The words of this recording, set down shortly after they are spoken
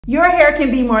Your hair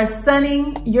can be more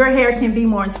stunning, your hair can be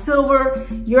more silver,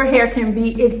 your hair can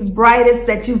be its brightest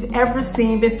that you've ever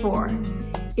seen before.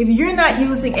 If you're not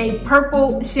using a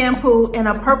purple shampoo and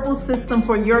a purple system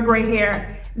for your gray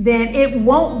hair, then it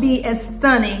won't be as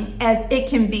stunning as it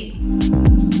can be.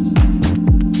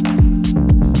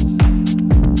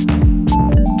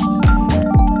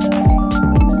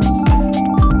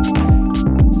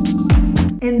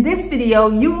 In this video,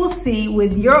 you will see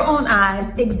with your own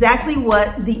eyes exactly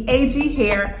what the AG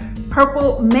Hair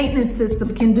Purple Maintenance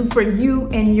System can do for you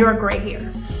and your gray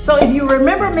hair. So if you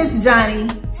remember Miss Johnny,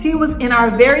 she was in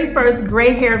our very first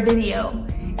gray hair video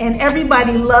and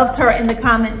everybody loved her in the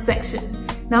comment section.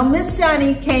 Now Miss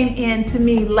Johnny came in to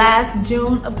me last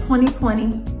June of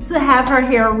 2020 to have her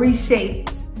hair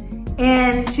reshaped.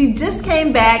 And she just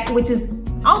came back, which is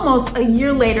almost a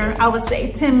year later, I would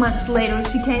say 10 months later.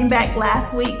 She came back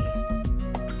last week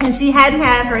and she hadn't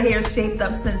had her hair shaped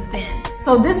up since then.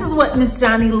 So this is what Miss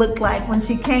Johnny looked like when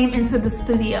she came into the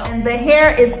studio. And the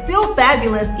hair is still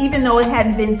fabulous even though it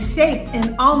hadn't been shaped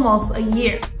in almost a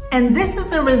year. And this is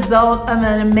the result of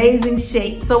an amazing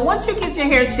shape. So once you get your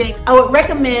hair shaped, I would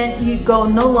recommend you go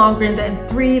no longer than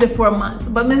 3 to 4 months.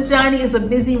 But Miss Johnny is a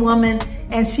busy woman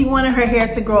and she wanted her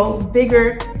hair to grow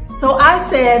bigger. So I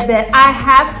said that I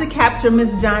have to capture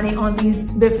Miss Johnny on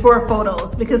these before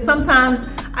photos because sometimes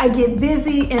I get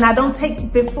busy and I don't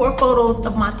take before photos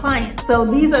of my clients. So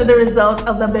these are the results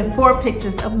of the before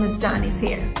pictures of Miss Johnny's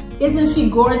hair. Isn't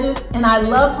she gorgeous? And I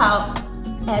love how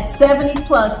at 70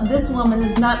 plus, this woman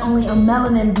is not only a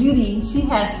melanin beauty, she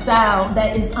has style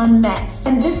that is unmatched.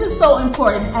 And this is so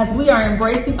important as we are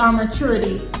embracing our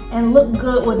maturity and look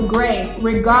good with gray,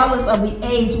 regardless of the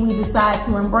age we decide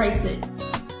to embrace it.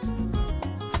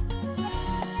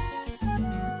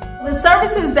 The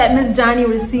services that Miss Johnny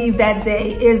received that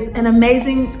day is an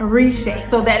amazing reshape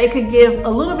so that it could give a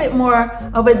little bit more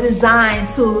of a design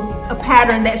to a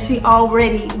pattern that she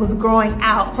already was growing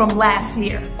out from last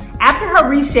year. After her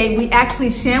reshape, we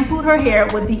actually shampooed her hair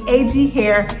with the AG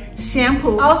Hair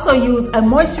shampoo. Also used a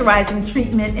moisturizing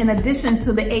treatment in addition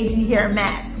to the AG Hair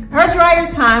mask. Her dryer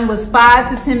time was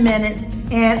 5 to 10 minutes.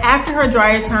 And after her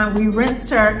dryer time, we rinsed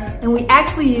her and we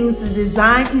actually used the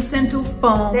Design Essentials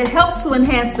foam that helps to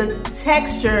enhance the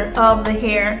texture of the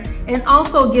hair and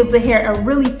also gives the hair a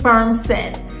really firm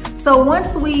set. So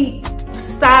once we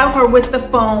styled her with the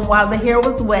foam while the hair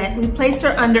was wet, we placed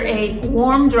her under a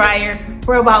warm dryer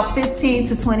for about 15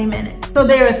 to 20 minutes. So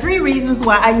there are 3 reasons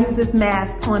why I use this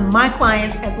mask on my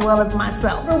clients as well as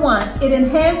myself. Number 1, it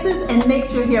enhances and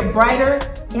makes your hair brighter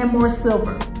and more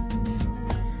silver.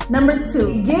 Number 2,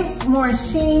 it gives more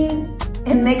sheen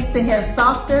and makes the hair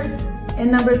softer. And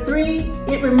number 3,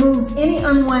 it removes any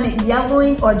unwanted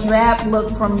yellowing or drab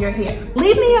look from your hair.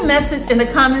 Leave me a message in the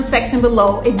comment section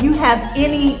below if you have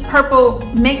any purple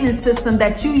maintenance system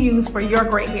that you use for your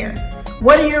gray hair.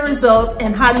 What are your results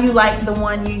and how do you like the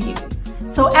one you use?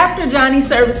 So after Johnny's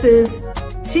services,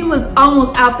 she was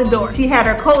almost out the door. She had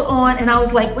her coat on and I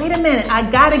was like, wait a minute, I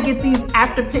gotta get these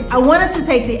after pictures. I wanted to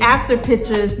take the after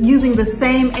pictures using the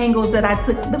same angles that I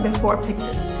took the before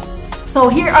pictures. So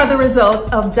here are the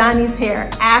results of Johnny's hair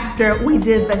after we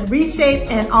did the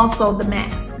reshape and also the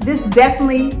mask. This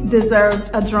definitely deserves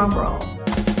a drum roll.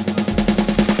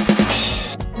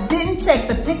 Didn't check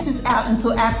the pictures out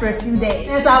until after a few days.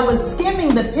 As I was skimming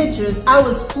the pictures, I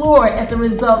was floored at the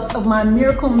results of my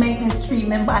Miracle Maintenance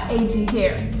treatment by AG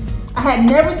Hair. I had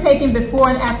never taken before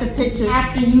and after pictures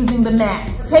after using the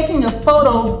mask. Taking a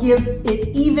photo gives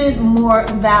it even more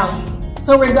value.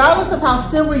 So regardless of how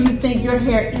silver you think your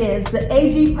hair is, the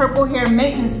AG Purple Hair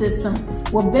Maintenance System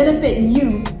will benefit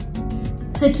you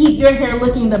to keep your hair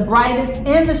looking the brightest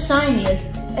and the shiniest,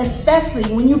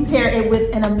 especially when you pair it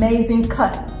with an amazing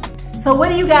cut. So what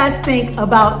do you guys think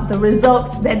about the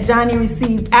results that Johnny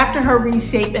received after her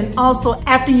reshape and also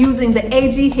after using the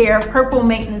AG Hair Purple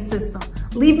Maintenance System?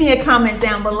 Leave me a comment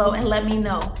down below and let me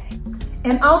know.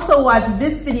 And also watch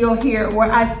this video here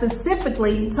where I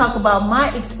specifically talk about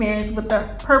my experience with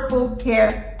the Purple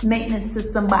Hair Maintenance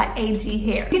System by AG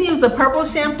Hair. You can use the purple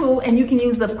shampoo and you can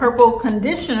use the purple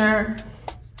conditioner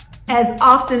as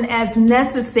often as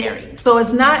necessary. So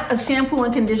it's not a shampoo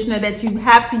and conditioner that you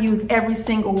have to use every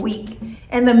single week.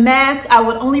 And the mask, I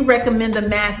would only recommend the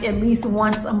mask at least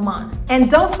once a month.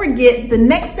 And don't forget, the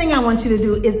next thing I want you to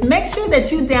do is make sure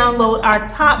that you download our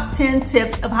top 10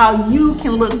 tips of how you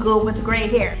can look good with gray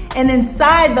hair. And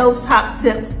inside those top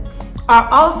tips are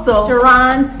also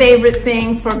Sharon's favorite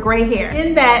things for gray hair.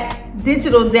 In that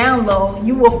digital download,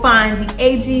 you will find the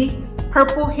AG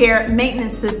Purple Hair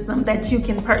Maintenance System that you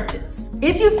can purchase.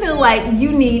 If you feel like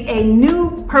you need a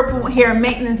new purple hair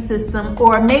maintenance system,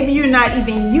 or maybe you're not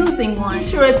even using one, be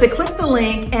sure to click the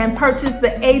link and purchase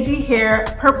the AG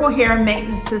Hair Purple Hair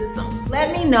Maintenance System.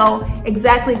 Let me know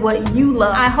exactly what you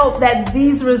love. I hope that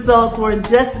these results were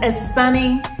just as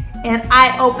stunning and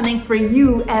eye-opening for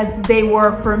you as they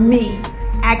were for me,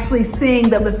 actually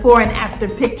seeing the before and after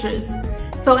pictures.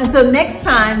 So until next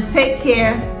time, take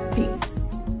care.